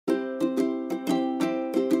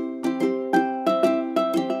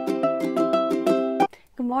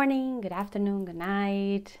morning, good afternoon, good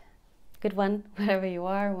night, good one, wherever you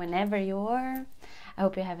are, whenever you are. I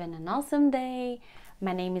hope you're having an awesome day.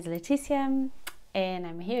 My name is Leticia and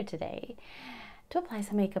I'm here today to apply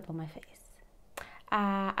some makeup on my face.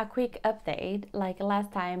 A quick update, like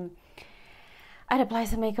last time I'd apply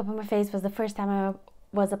some makeup on my face was the first time I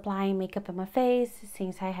was applying makeup on my face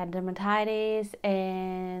since I had dermatitis,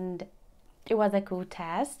 and it was a cool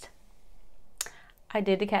test. I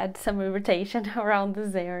did get some irritation around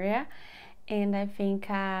this area, and I think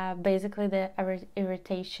basically the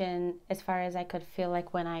irritation, as far as I could feel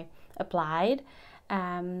like when I applied,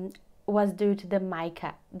 was due to the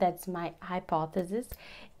mica. That's my hypothesis.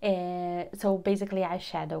 So basically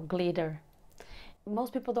eyeshadow, glitter.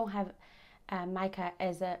 Most people don't have mica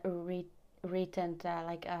as a irritant,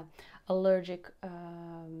 like a allergic,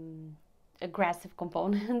 aggressive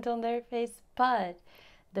component on their face, but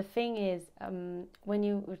the thing is, when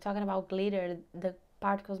you're talking about glitter, the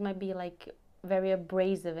particles might be like very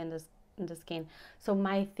abrasive in the skin. So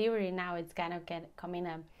my theory now is kind of coming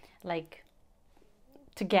up like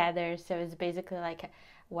together. So it's basically like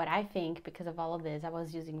what I think, because of all of this, I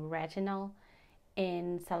was using retinol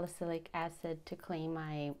and salicylic acid to clean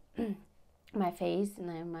my my face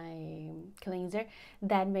and my cleanser.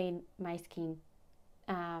 That made my skin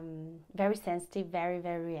very sensitive, very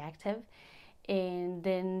reactive, and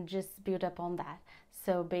then just build up on that.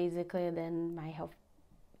 So basically then my health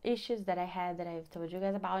issues that I had, that I've told you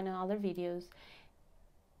guys about in other videos,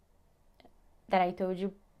 that I told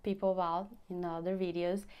you people about in other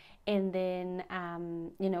videos, and then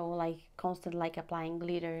you know, like constant like applying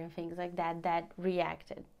glitter and things like that, that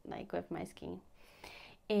reacted like with my skin.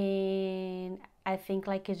 And I think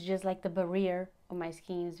like it's just like the barrier of my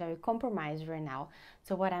skin is very compromised right now.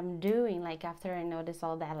 So what I'm doing, like after I noticed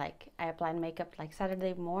all that, like I applied makeup like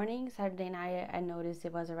Saturday morning, Saturday night, I noticed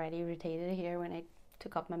it was already irritated here when I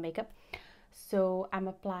took off my makeup. So I'm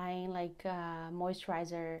applying like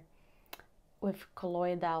moisturizer with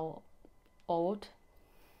colloidal oat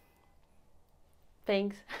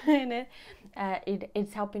things in it.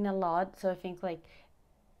 It's helping a lot. So I think like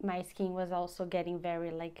my skin was also getting very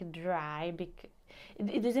like dry, because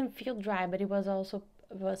it doesn't feel dry, but it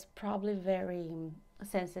was probably very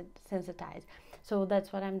sensitized. So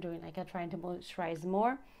that's what I'm doing, like I'm trying to moisturize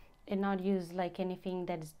more and not use like anything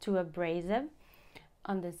that is too abrasive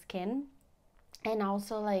on the skin. And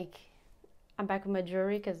also like I'm back with my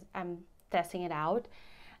jewelry because I'm testing it out.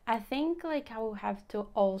 I think like I will have to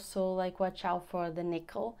also like watch out for the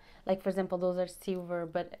nickel. Like for example, those are silver,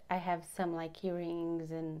 but I have some like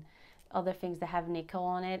earrings and other things that have nickel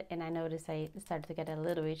on it, and I noticed I started to get a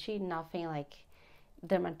little itchy. Nothing like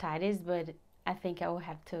dermatitis, but I think I will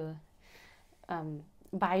have to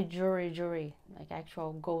buy jewelry like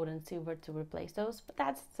actual gold and silver to replace those, but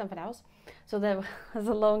that's something else. So that was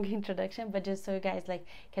a long introduction, but just so you guys like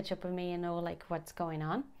catch up with me and know like what's going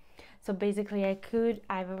on. So basically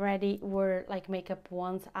I've already wore like makeup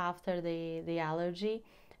once after the allergy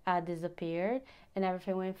disappeared, and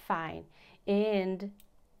everything went fine. And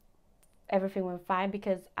everything went fine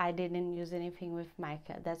because I didn't use anything with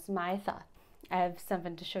mica. That's my thought. I have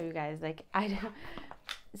something to show you guys. Like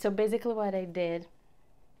so basically what I did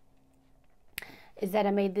is that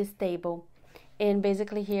I made this table, and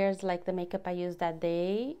basically here's like the makeup I used that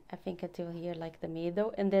day, I think until here like the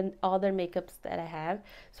middle, and then other makeups that I have.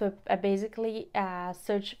 So I basically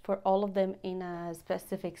search for all of them in a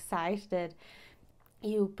specific site that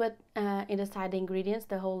you put in the side the ingredients,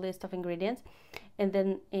 the whole list of ingredients, and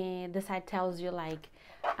then the site tells you like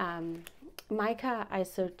mica, I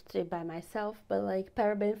searched it by myself, but like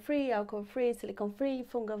paraben free, alcohol free, silicone free,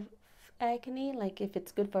 fungal acne, like if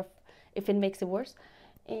it's good for, if it makes it worse,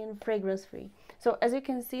 and fragrance free. So as you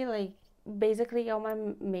can see, like basically all my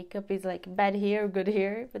makeup is like bad here, good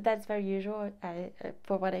here, but that's very usual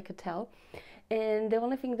for what I could tell. And the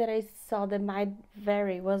only thing that I saw that might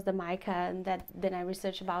vary was the mica, and that then I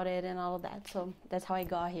researched about it and all of that. So that's how I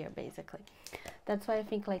got here basically. That's why I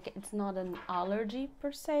think like it's not an allergy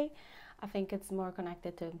per se. I think it's more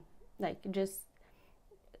connected to like just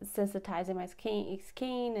sensitizing my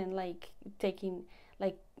skin and like taking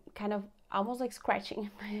like kind of almost like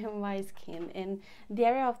scratching my skin, and the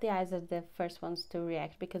area of the eyes are the first ones to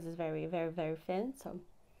react because it's very thin. So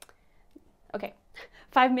okay,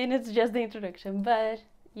 5 minutes just the introduction, but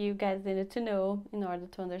you guys needed to know in order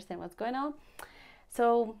to understand what's going on.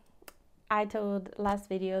 So I told last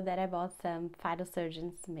video that I bought some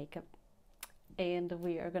Phytosurgence makeup, and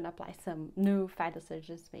we are gonna apply some new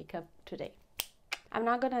Phytosurgence makeup today. I'm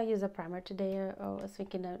not gonna use a primer today. I was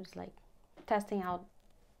thinking of just like testing out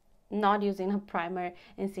not using a primer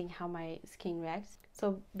and seeing how my skin reacts.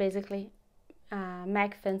 So basically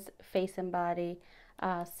MAC Face and Body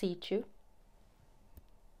C2.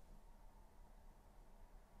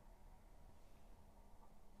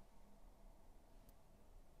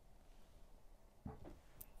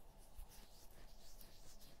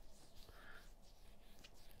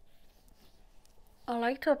 I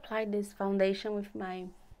like to apply this foundation with my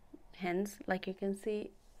hands, like you can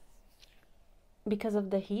see, because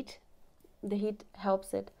of the heat. The heat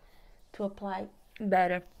helps it to apply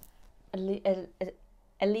better, at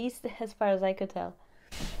least as far as I could tell.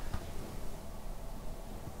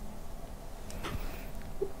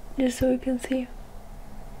 Just so you can see,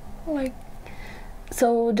 like,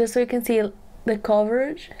 so just so you can see, the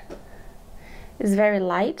coverage is very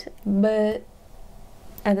light, but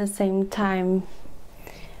at the same time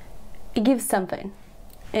it gives something,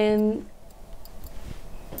 and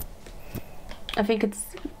I think it's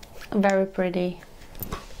very pretty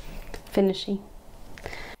finishing.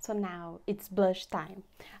 So now it's blush time.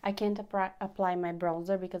 I can't apply my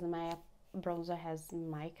bronzer because my bronzer has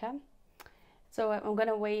mica, so I'm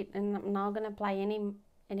gonna wait, and I'm not gonna apply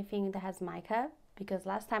anything that has mica, because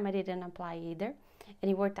last time I didn't apply either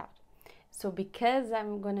and it worked out. So because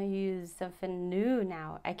I'm gonna use something new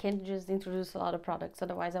now, I can't just introduce a lot of products,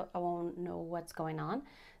 otherwise I won't know what's going on.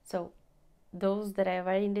 So those that I've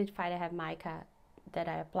already identified I have mica, that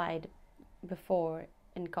I applied before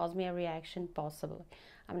and caused me a reaction, possibly,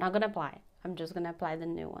 I'm not gonna apply. I'm just gonna apply the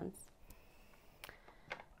new ones.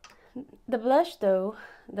 The blush though,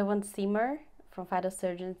 the one Simmer from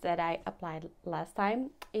Phytosurgence that I applied last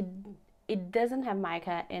time, it doesn't have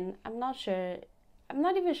mica, and I'm not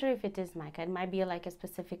even sure if it is mica. It might be like a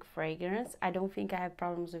specific fragrance. I don't think I have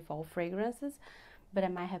problems with all fragrances, but I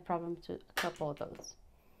might have problems with a couple of those.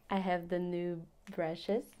 I have the new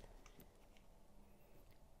brushes.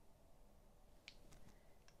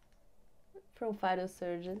 From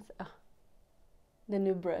Phytosurgence. Oh, the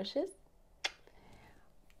new brushes.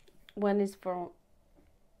 One is for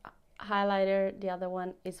highlighter, the other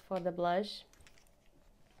one is for the blush.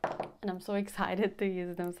 And I'm so excited to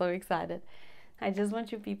use them, so excited. I just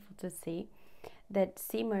want you people to see that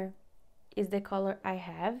Simmer is the color I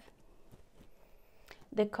have.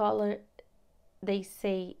 The color, they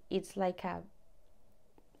say it's like a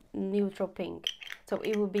neutral pink. So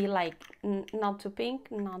it will be like not too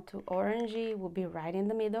pink, not too orangey, it will be right in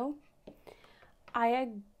the middle. I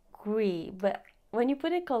agree, but when you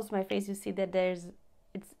put it close to my face, you see that it's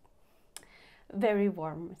very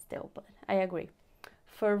warm still, but I agree.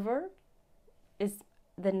 Fervor is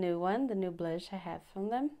the new one, the new blush I have from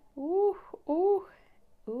them. Ooh, ooh,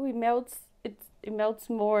 ooh, it melts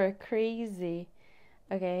more, crazy.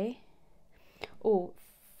 Okay. Oh,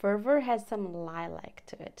 Fervor has some lilac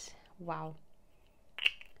to it. Wow.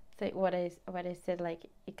 So what I said, like,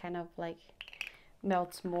 it kind of like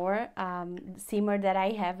melts more. Simmer that I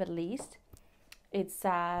have, at least, it's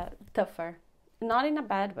tougher. Not in a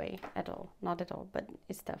bad way at all, not at all, but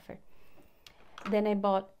it's tougher. Then I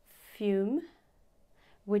bought Fume,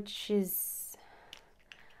 which is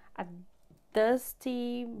a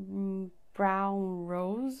dusty brown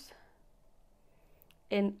rose,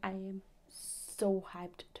 and I am so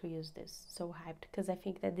hyped to use this, so hyped, because I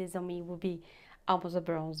think that this on me will be almost a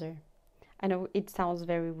bronzer. I know it sounds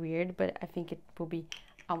very weird, but I think it will be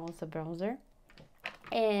almost a bronzer.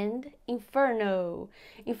 And Inferno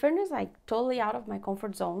is like totally out of my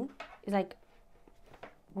comfort zone. It's like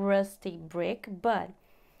rusty brick, but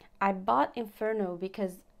I bought Inferno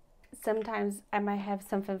because sometimes I might have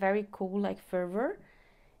something very cool like Fervor,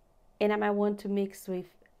 and I might want to mix with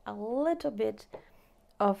a little bit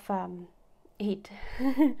of heat.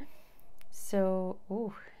 So,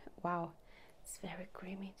 ooh, wow, it's very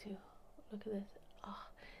creamy too. Look at this. Oh,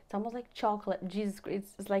 it's almost like chocolate. Jesus Christ,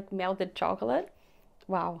 it's like melted chocolate.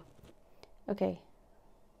 Wow. Okay.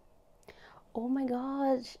 Oh my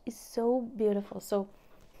gosh, it's so beautiful.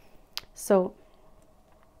 So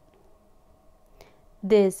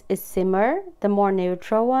this is Simmer, the more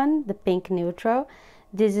neutral one, the pink neutral.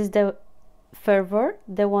 This is the Fervor,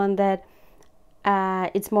 the one that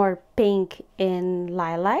it's more pink and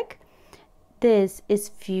lilac. This is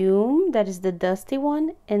Fume, that is the dusty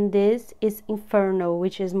one, and this is Inferno,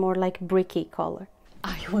 which is more like bricky color.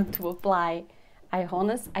 I want to apply, I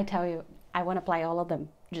tell you, I want to apply all of them,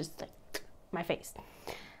 just like my face.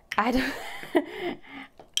 I don't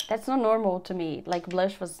that's not normal to me. Like,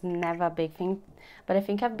 blush was never a big thing, but I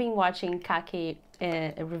think I've been watching Kaki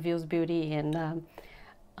Reviews Beauty and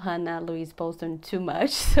Hannah Louise Poston too much,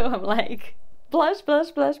 so I'm like, blush,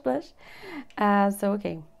 blush, blush, blush. So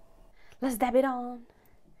okay, let's dab it on.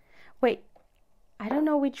 Wait, I don't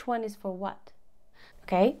know which one is for what.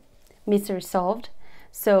 Okay, mystery solved.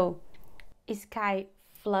 So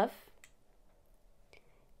Skyfluff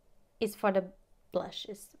is for the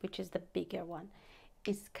blushes, which is the bigger one.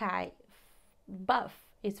 Skybuff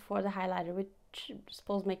is for the highlighter, which I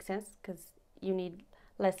suppose makes sense because you need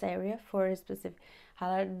less area for a specific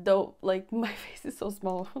highlighter, though like my face is so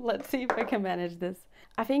small. Let's see if I can manage this.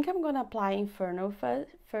 I think I'm gonna apply Inferno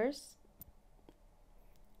first.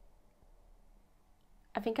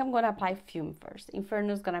 I think I'm gonna apply Fume first.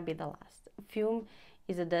 Inferno is gonna be the last. Fume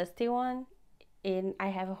is a dusty one, and I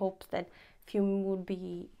have hopes that Fume would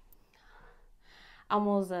be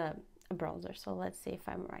almost a bronzer. So let's see if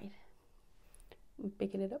I'm right. I'm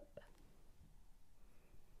picking it up.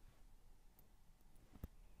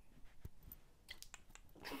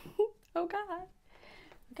 Oh God.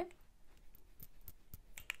 Okay.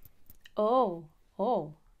 Oh,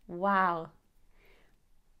 wow.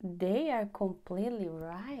 They are completely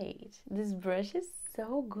right. This brush is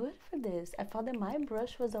so good for this. I thought that my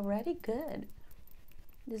brush was already good.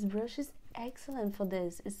 This brush is excellent for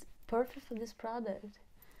this. It's perfect for this product.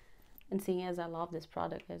 And seeing as I love this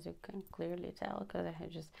product, as you can clearly tell, because I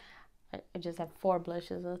just have 4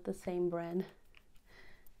 blushes of the same brand.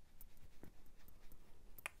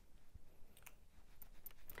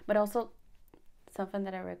 But also something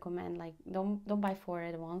that I recommend, like don't buy 4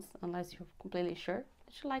 at once unless you're completely sure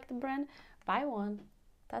that you like the brand. Buy one,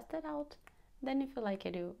 test it out, then if you like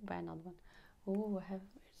it, you buy another one. Oh, I have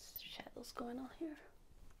shadows going on here.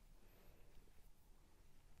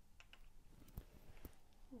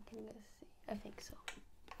 Let's see. I think so.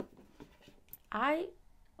 I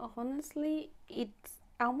honestly, it's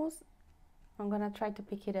almost, I'm gonna try to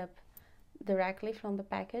pick it up directly from the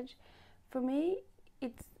package. For me,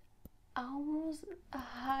 it's almost a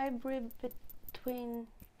hybrid between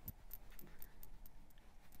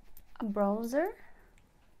a bronzer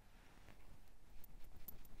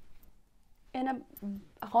and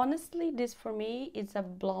honestly, this for me is a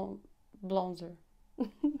bronzer.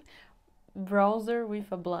 Bronzer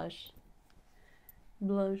with a blusher.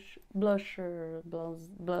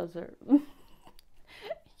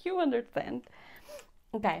 You understand.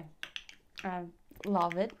 Okay, I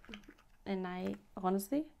love it, and I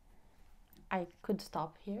honestly, I could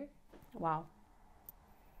stop here. Wow,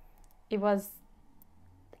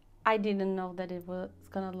 I didn't know that it was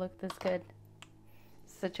gonna look this good.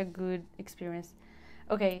 Such a good experience.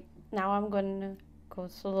 Okay, now I'm gonna go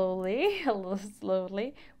slowly, a little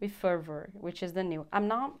slowly, with Fervor, which is the new. I'm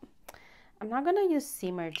not gonna use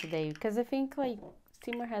Shimmer today because I think like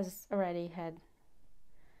Shimmer has already had,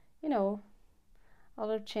 you know,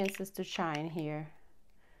 other chances to shine here.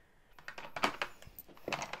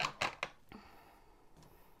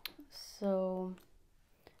 So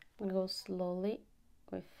I'm gonna go slowly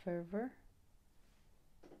with Fervor.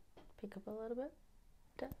 Pick up a little bit.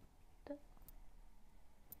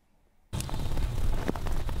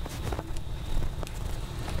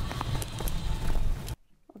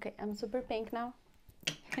 Okay, I'm super pink now.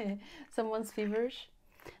 Someone's feverish.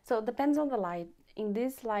 So it depends on the light. In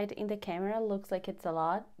this light, in the camera, looks like it's a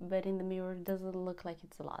lot, but in the mirror, it doesn't look like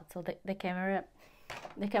it's a lot. So the camera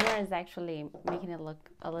is actually making it look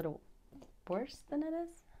a little worse than it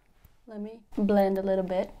is. Let me blend a little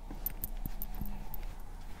bit.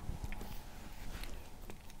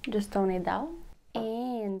 Just tone it down.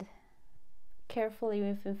 And carefully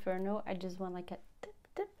with Inferno, I just want like a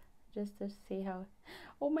tip, just to see how,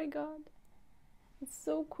 oh my God, it's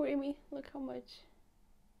so creamy. Look how much.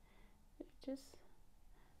 Just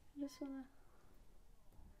wanna,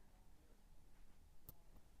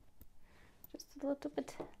 just a little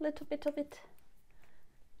bit of it.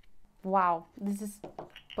 Wow, this is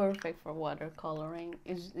perfect for watercoloring.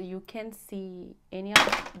 You can't see any of,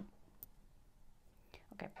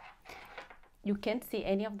 okay, you can't see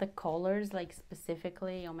any of the colors like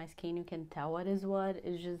specifically on my skin. You can tell what is what.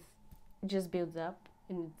 It just builds up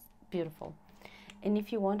and it's beautiful. And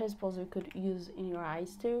if you want, I suppose you could use in your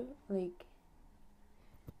eyes too, like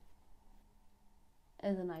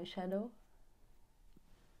as an eyeshadow.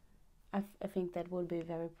 I think that would be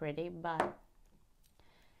very pretty, but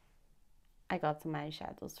I got some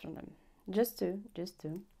eyeshadows from them. Just two.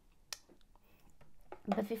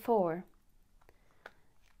 But before,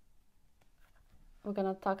 we're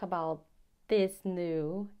gonna talk about this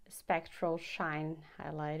new Spectral Shine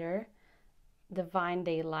highlighter, Divine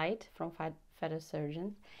Daylight from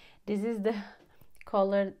Phytosurgence. This is the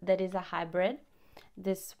color that is a hybrid.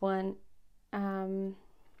 This one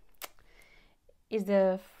is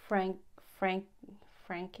the Franking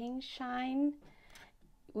Shine,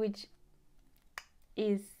 which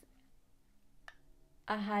is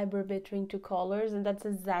a hybrid between two colors, and that's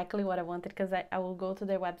exactly what I wanted, because I will go to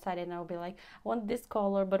their website and I'll be like, I want this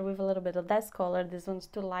color but with a little bit of this color, this one's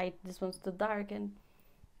too light, this one's too dark, and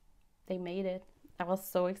they made it. I was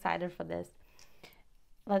so excited for this.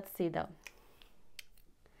 Let's see though.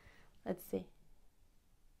 Let's see.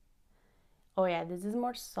 Oh yeah, this is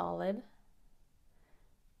more solid,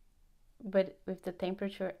 but with the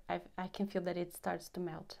temperature I can feel that it starts to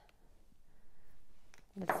melt.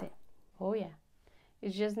 Let's see. Oh yeah, it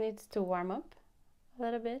just needs to warm up a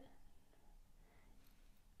little bit.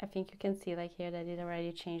 I think you can see like here that it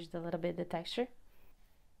already changed a little bit the texture.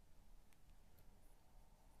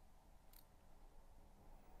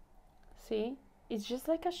 See, it's just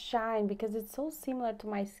like a shine because it's so similar to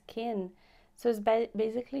my skin. So it's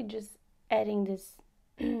basically just adding this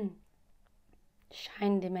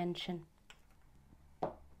shine dimension.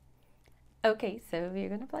 Okay, so we're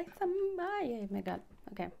gonna apply some. Oh my god.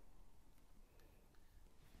 Okay.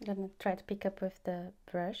 I'm gonna try to pick up with the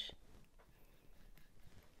brush.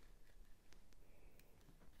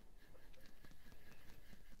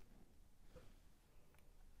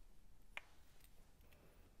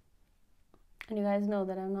 And you guys know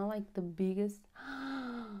that I'm not like the biggest.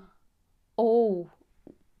 Oh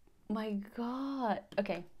my god.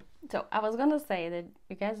 Okay, so I was gonna say that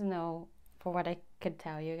you guys know, for what I could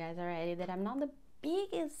tell you guys already, that I'm not the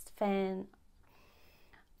biggest fan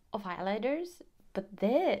of highlighters, but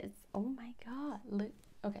this, oh my god, look.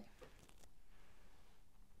 Okay.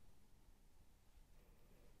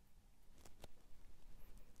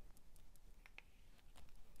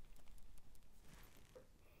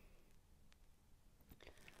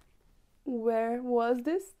 Where was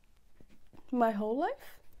this my whole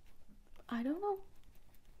life? I don't know.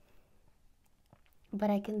 But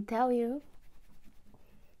I can tell you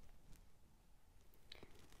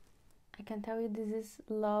this is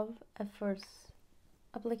love at first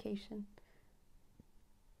application.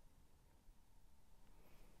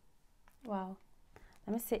 Wow.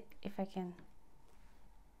 Let me see if I can.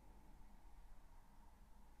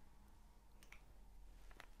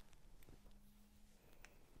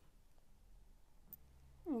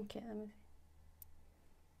 Okay, let me see.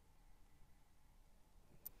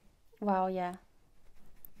 Wow, yeah.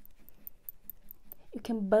 You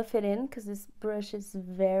can buff it in because this brush is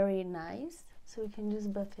very nice. So you can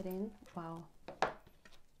just buff it in. Wow.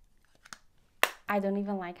 I don't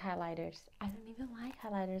even like highlighters. I don't even like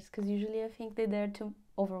highlighters because usually I think they're too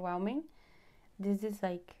overwhelming. This is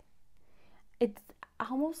like, it's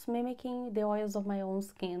almost mimicking the oils of my own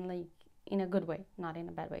skin, like in a good way, not in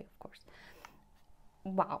a bad way, of course.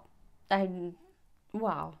 Wow.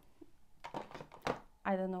 Wow.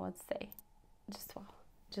 I don't know what to say. Just wow.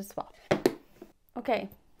 Just wow. Okay.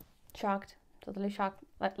 Shocked. Totally shocked.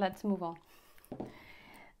 Let's move on.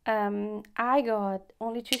 I got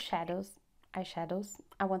only two eyeshadows.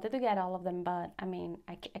 I wanted to get all of them, but I mean,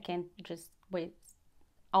 I can't just waste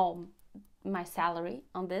all my salary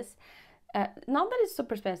on this. Not that it's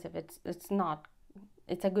super expensive. It's not.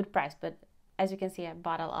 It's a good price, but as you can see, I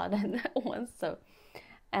bought a lot at once. So,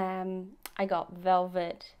 I got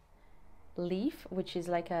Velvet Leaf, which is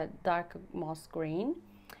like a dark moss green,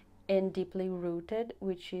 and Deeply Rooted,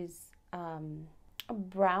 which is a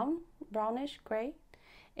brownish gray.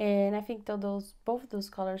 And I think that both of those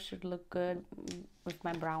colors should look good with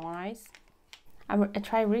my brown eyes. I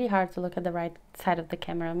try really hard to look at the right side of the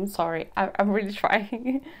camera. I'm sorry. I'm really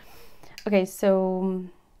trying. Okay, so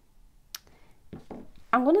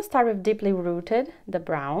I'm gonna start with Deeply Rooted, the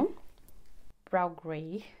brown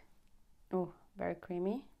gray. Oh, very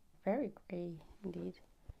creamy, very gray indeed.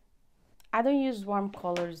 I don't use warm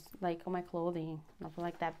colors like on my clothing, nothing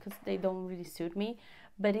like that, because they don't really suit me.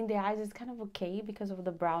 But in the eyes, it's kind of okay because of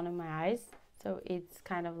the brown in my eyes. So it's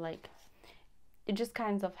kind of like, it just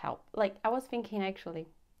kind of help. Like I was thinking actually,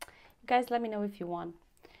 you guys let me know if you want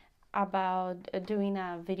about doing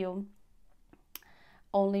a video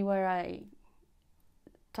only where I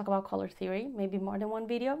talk about color theory, maybe more than one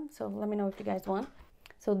video. So let me know if you guys want.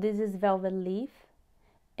 So this is Velvet Leaf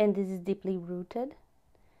and this is Deeply Rooted.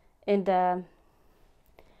 And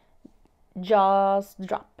just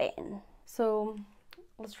drop in. So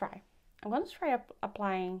let's try. I'm gonna try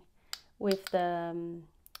applying with the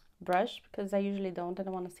brush because I usually don't and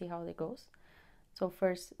I want to see how it goes. So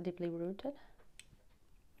first, Deeply Rooted.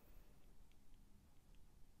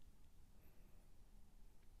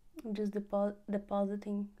 I'm just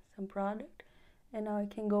depositing some product, and now I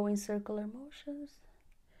can go in circular motions,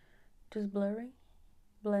 just blending.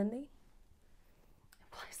 It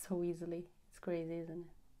applies so easily. It's crazy, isn't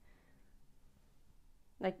it?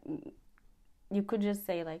 Like, you could just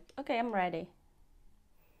say like, okay, I'm ready.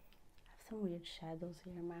 Have some weird shadows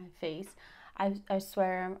here in my face. I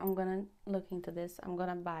swear I'm gonna look into this. I'm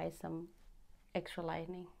gonna buy some extra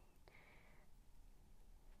lightning.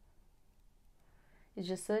 It's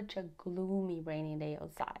just such a gloomy rainy day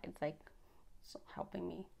outside. It's like, it's not helping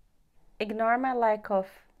me. Ignore my lack of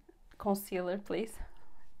concealer, please.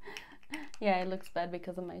 Yeah, it looks bad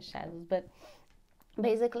because of my shadows, but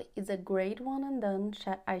basically it's a great one and done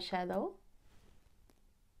eyeshadow.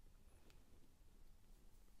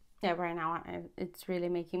 Yeah, right now it's really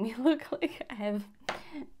making me look like I have...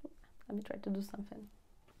 Let me try to do something.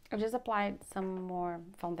 I just applied some more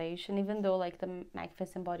foundation, even though like the MAC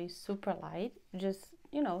Face and Body is super light. Just,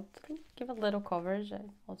 you know, to give a little coverage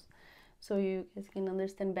also, so you guys can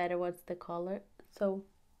understand better what's the color. So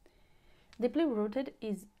Deeply Rooted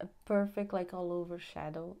is a perfect like all over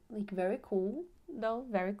shadow, like very cool though,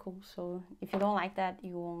 very cool. So if you don't like that,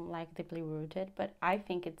 you won't like Deeply Rooted, but I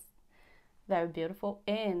think it's very beautiful.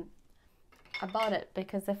 And I bought it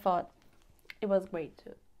because I thought it was great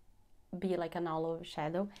to be like an all over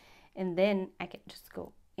shadow, and then I can just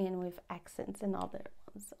go in with accents and other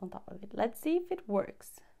ones on top of it. Let's see if it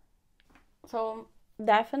works. So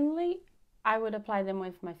definitely I would apply them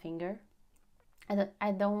with my finger.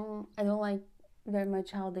 I don't like very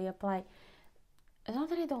much how they apply. It's not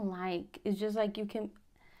that I don't like, it's just like you can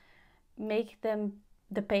make them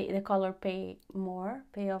the color pay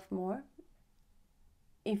off more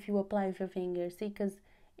if you apply with your finger. See, because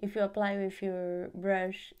if you apply with your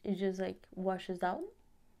brush, it just like washes out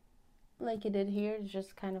like it did here. It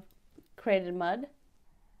just kind of created mud.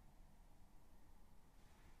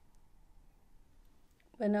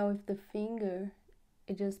 But now with the finger,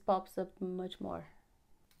 it just pops up much more.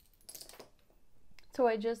 So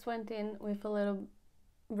I just went in with a little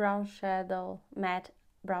brown shadow, matte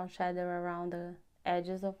brown shadow around the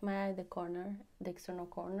edges of my eye, the external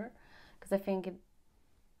corner, because I think it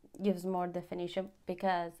gives more definition,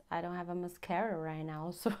 because I don't have a mascara right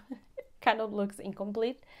now, so it kind of looks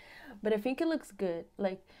incomplete, but I think it looks good.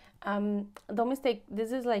 Like, don't mistake,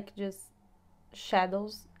 this is like just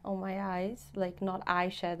shadows on my eyes, like not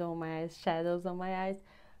eyeshadow on my eyes, shadows on my eyes,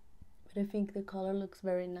 but I think the color looks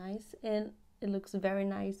very nice, and it looks very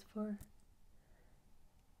nice for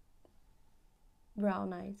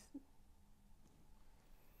brown eyes.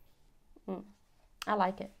 I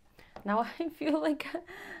like it. Now I feel like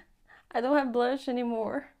I don't have blush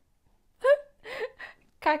anymore.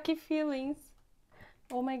 Khaki feelings.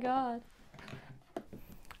 Oh my god.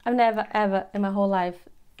 I've never ever in my whole life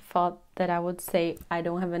thought that I would say I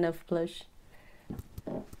don't have enough blush.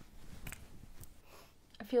 I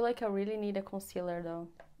feel like I really need a concealer though.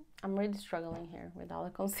 I'm really struggling here without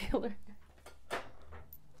a concealer.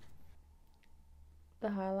 The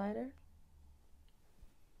highlighter.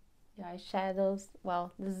 The eyeshadows.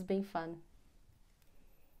 Well, this has been fun.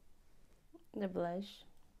 The blush.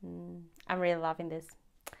 I'm really loving this.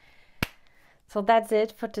 So that's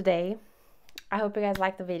it for today. I hope you guys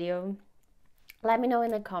liked the video. Let me know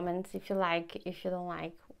in the comments if you like, if you don't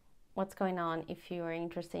like, what's going on, if you are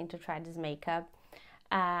interested to try this makeup,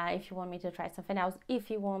 if you want me to try something else, if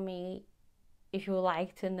you would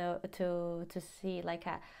like to know to see like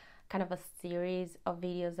a kind of a series of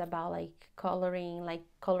videos about like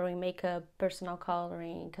coloring makeup, personal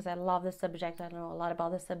coloring, because I love the subject. I know a lot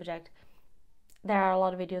about the subject. There are a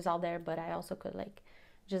lot of videos out there, but I also could like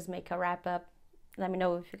just make a wrap up. Let me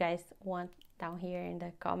know if you guys want down here in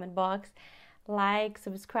the comment box. Like,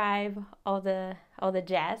 subscribe, all the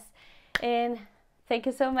jazz. And thank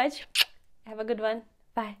you so much. Have a good one.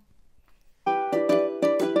 Bye.